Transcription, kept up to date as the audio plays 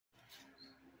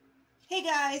Hey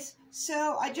guys,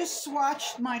 so I just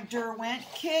swatched my Derwent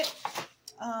kit.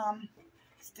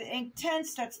 It's the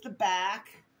Inktense, that's the back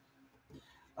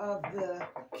of the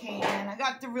can. I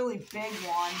got the really big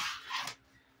one.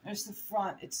 There's the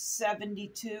front. It's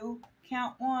 72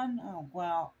 count one. Oh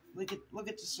wow, look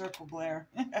at the circle glare.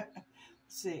 Let's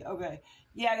see, okay.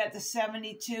 Yeah, I got the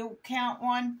 72 count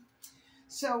one.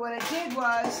 So what I did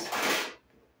was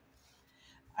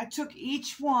I took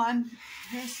each one.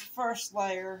 Here's the first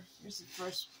layer. Here's the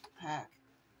first pack.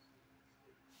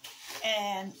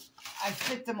 And I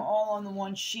fit them all on the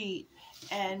one sheet.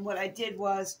 And what I did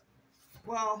was,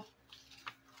 well,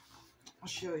 I'll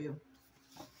show you.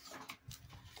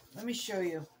 Let me show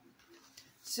you.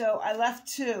 So I left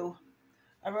two.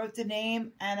 I wrote the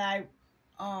name and I,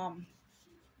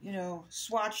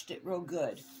 swatched it real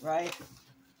good, right?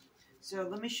 So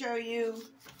let me show you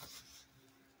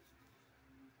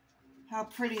how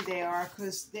pretty they are,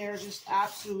 because they're just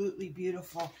absolutely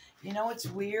beautiful. You know what's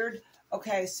weird?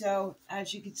 Okay, so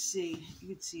as you can see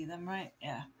them, right?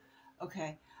 Yeah.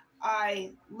 Okay.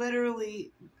 I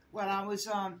literally, when I was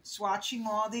swatching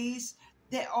all these,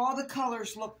 all the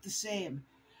colors looked the same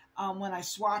when I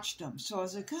swatched them. So I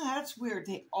was like, oh, that's weird.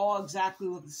 They all exactly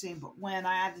look the same. But when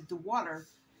I added the water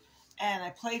and I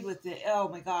played with it, oh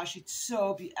my gosh, it's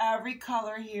so beautiful. Every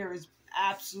color here is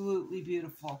absolutely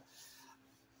beautiful.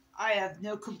 I have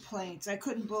no complaints. I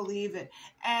couldn't believe it.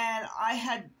 And I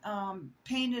had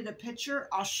painted a picture.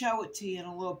 I'll show it to you in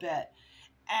a little bit.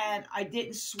 And I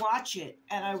didn't swatch it.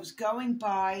 And I was going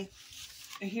by,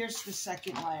 here's the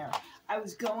second layer. I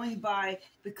was going by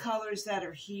the colors that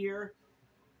are here.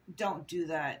 Don't do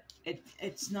that.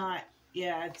 It's not,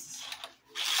 yeah,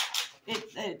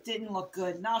 it didn't look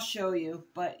good. And I'll show you.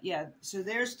 But yeah, so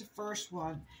there's the first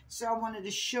one. So I wanted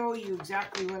to show you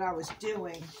exactly what I was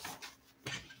doing.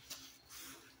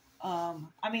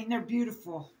 I mean, they're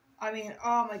beautiful. I mean,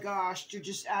 oh my gosh, they're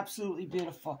just absolutely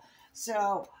beautiful.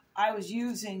 So I was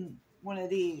using one of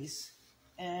these,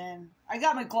 and I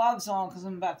got my gloves on because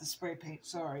I'm about to spray paint,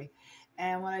 sorry.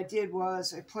 And what I did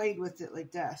was I played with it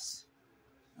like this.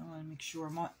 I want to make sure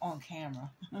I'm on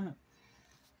camera. Am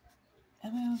I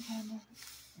on camera?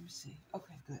 Let me see.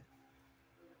 Okay, good.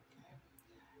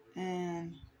 Okay.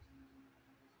 And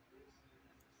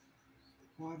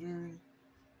water.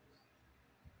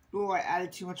 Oh, I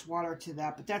added too much water to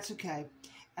that, but that's okay.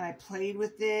 And I played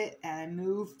with it, and I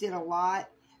moved it a lot,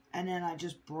 and then I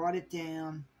just brought it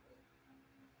down.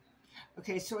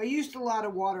 Okay, so I used a lot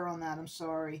of water on that. I'm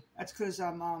sorry. That's because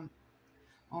I'm on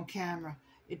camera.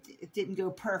 It didn't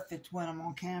go perfect when I'm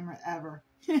on camera ever.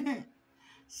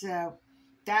 So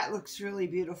that looks really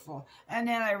beautiful. And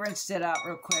then I rinsed it out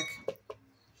real quick.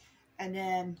 And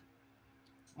then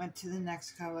went to the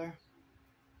next color.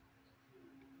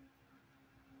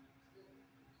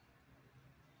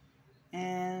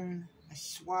 And I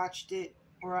swatched it,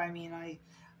 or I mean,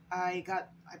 I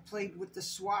played with the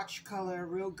swatch color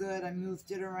real good. I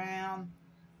moved it around.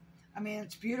 I mean,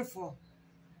 it's beautiful.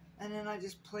 And then I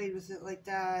just played with it like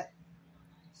that,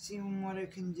 seeing what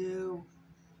it can do.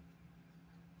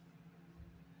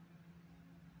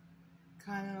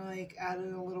 Kind of like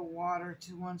added a little water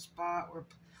to one spot,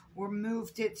 or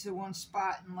moved it to one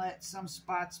spot and let some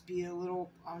spots be a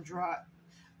little dry,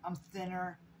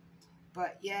 thinner.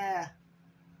 But yeah.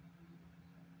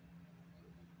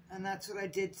 And that's what I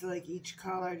did to like each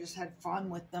color. I just had fun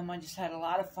with them. I just had a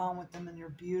lot of fun with them, and they're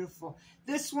beautiful.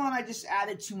 This one, I just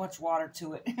added too much water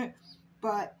to it.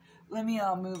 But let me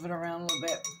move it around a little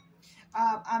bit.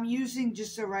 I'm using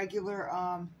just a regular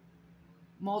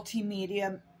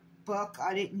multimedia book.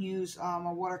 I didn't use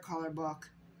a watercolor book.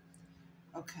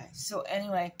 Okay, so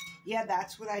anyway, yeah,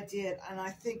 that's what I did. And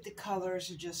I think the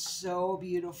colors are just so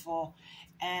beautiful.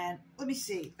 And let me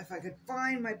see if I could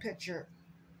find my picture.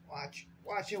 Watch,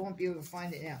 I won't be able to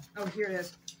find it now. Oh, here it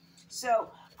is.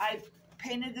 So I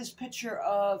painted this picture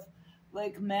of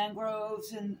like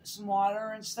mangroves and some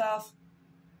water and stuff.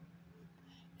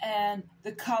 And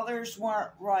the colors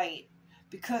weren't right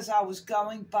because I was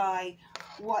going by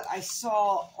what I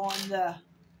saw on the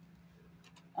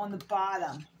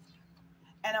bottom.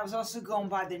 And I was also going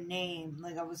by the name.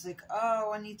 Like, I was like,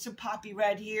 oh, I need some poppy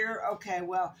red here. Okay,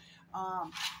 well,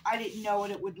 I didn't know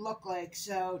what it would look like.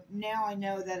 So now I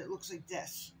know that it looks like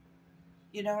this.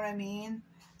 You know what I mean?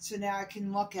 So now I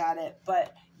can look at it.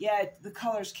 But, yeah, the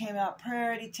colors came out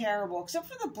pretty terrible. Except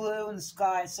for the blue and the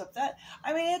sky and stuff.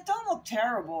 I mean, it don't look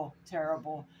terrible.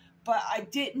 But I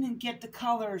didn't get the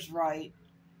colors right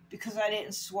because I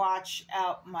didn't swatch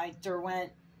out my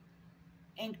Derwent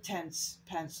Inktense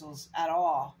pencils at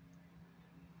all.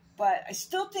 But I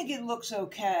still think it looks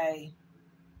okay.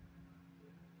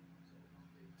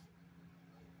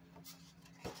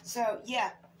 So,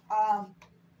 yeah.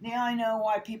 Now I know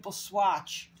why people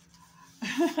swatch.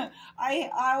 I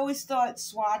always thought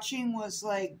swatching was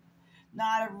like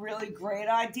not a really great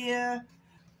idea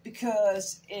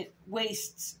because it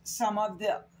wastes some of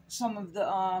the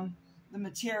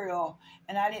material,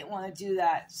 and I didn't want to do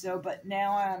that. So, but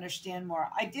now I understand more.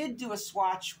 I did do a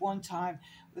swatch one time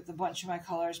with a bunch of my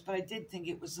colors, but I did think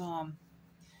it was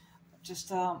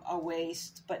just a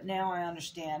waste. But now I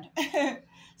understand.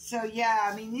 So yeah,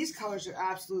 I mean these colors are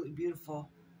absolutely beautiful.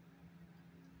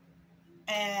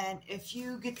 And if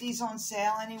you get these on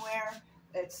sale anywhere,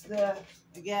 it's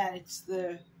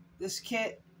this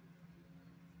kit.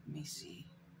 Let me see.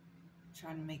 I'm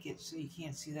trying to make it so you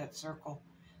can't see that circle.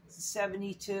 It's a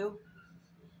 72.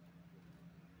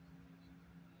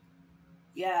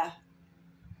 Yeah.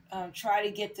 Try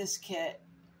to get this kit.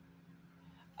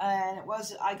 And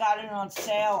I got it on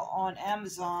sale on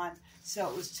Amazon, so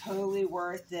it was totally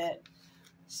worth it.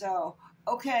 So,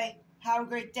 okay. Have a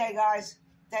great day, guys.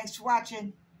 Thanks for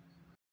watching.